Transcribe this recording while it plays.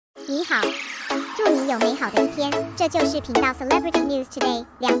你好，祝你有美好的一天。这就是频道 Celebrity News Today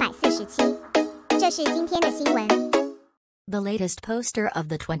 247。这是今天的新闻。The latest poster of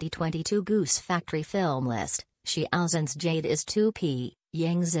the 2022 Goose Factory film list, Xiao Zhan's Jade is 2P,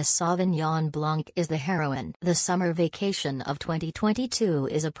 Yang's Sauvignon Blanc is the heroine. The summer vacation of 2022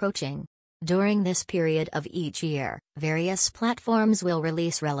 is approaching. During this period of each year, various platforms will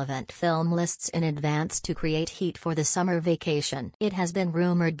release relevant film lists in advance to create heat for the summer vacation. It has been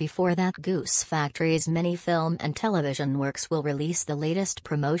rumored before that Goose Factory's many film and television works will release the latest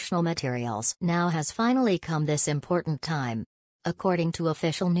promotional materials. Now has finally come this important time. According to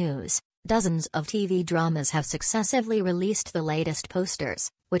official news, dozens of TV dramas have successively released the latest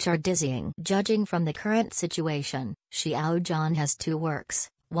posters, which are dizzying. Judging from the current situation, Xiao Zhan has two works.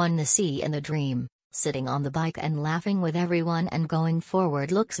 One, The Sea in the Dream, sitting on the bike and laughing with everyone and going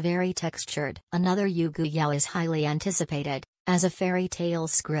forward, looks very textured. Another, Yugu Yao, is highly anticipated. As a fairy tale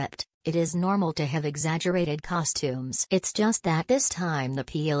script, it is normal to have exaggerated costumes. It's just that this time the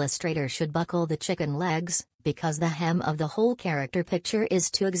P illustrator should buckle the chicken legs, because the hem of the whole character picture is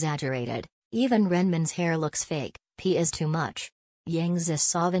too exaggerated. Even Renmin's hair looks fake. P is too much. Yang's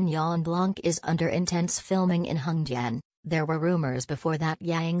Sauvignon Blanc is under intense filming in Hengdian. There were rumors before that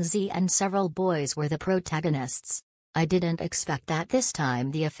Yang Zi and several boys were the protagonists. I didn't expect that this time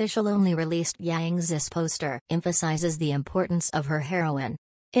the official only released Yang Zi's poster emphasizes the importance of her heroine.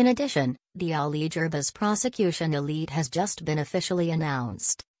 In addition, the Ali Jerba's prosecution elite has just been officially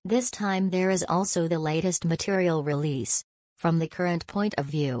announced. This time there is also the latest material release. From the current point of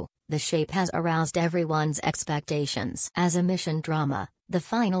view, the shape has aroused everyone's expectations. As a mission drama, the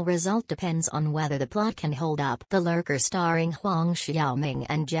final result depends on whether the plot can hold up. The lurker starring Huang Xiaoming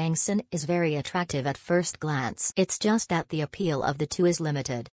and Zhang Xin is very attractive at first glance. It's just that the appeal of the two is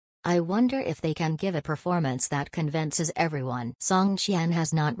limited. I wonder if they can give a performance that convinces everyone. Song Qian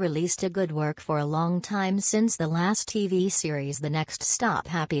has not released a good work for a long time since the last TV series The Next Stop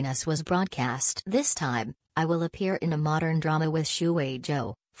Happiness was broadcast. This time, I will appear in a modern drama with Xu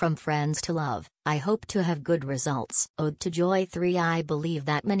Weizhou. From Friends to Love, I hope to have good results. Ode to Joy 3, I believe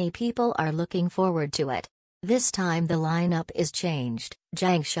that many people are looking forward to it. This time the lineup is changed.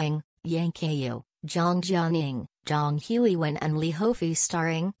 Zhang Sheng, Yang Keiyu, Zhang Jianing, Zhang Huiwen and Li Hofei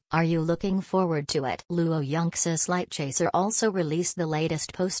starring. Are you looking forward to it? Luo Yongxi's Light Chaser also released the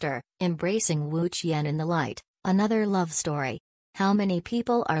latest poster, embracing Wu Qian in the light, another love story. How many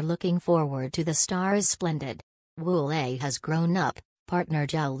people are looking forward to the star is splendid. Wu Lei has grown up. Partner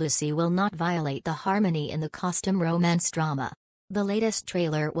Zhao Lucy will not violate the harmony in the costume romance drama. The latest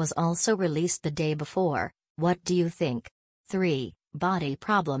trailer was also released the day before. What do you think? 3. Body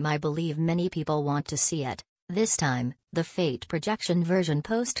Problem. I believe many people want to see it. This time, the Fate projection version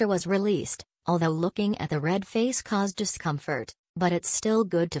poster was released, although looking at the red face caused discomfort, but it's still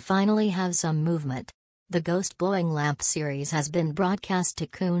good to finally have some movement. The Ghost Blowing Lamp series has been broadcast to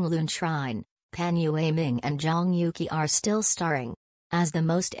Kunlun Shrine. Pan Yueming and Zhang Yuqi are still starring. As the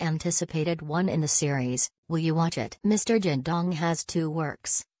most anticipated one in the series, will you watch it? Mr. Jindong has two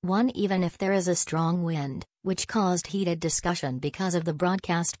works, one Even If There Is a Strong Wind, which caused heated discussion because of the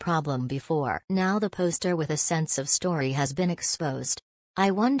broadcast problem before. Now the poster with a sense of story has been exposed.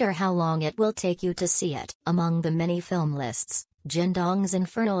 I wonder how long it will take you to see it. Among the many film lists, Jindong's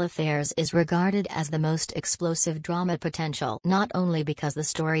Infernal Affairs is regarded as the most explosive drama potential, not only because the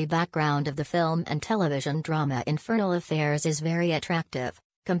story background of the film and television drama Infernal Affairs is very attractive,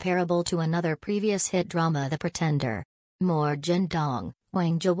 comparable to another previous hit drama The Pretender. More Jindong,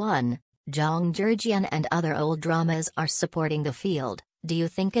 Wang Jiwan, Zhang Zhijian and other old dramas are supporting the field. Do you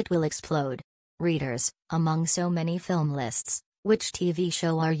think it will explode? Readers, among so many film lists, which TV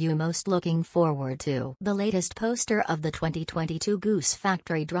show are you most looking forward to? The latest poster of the 2022 Goose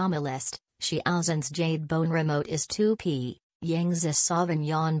Factory drama list, Xiao Zhan's Jade Bone Remote is 2P, Yang's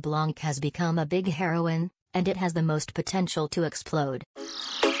Sauvignon Blanc has become a big heroine, and it has the most potential to explode.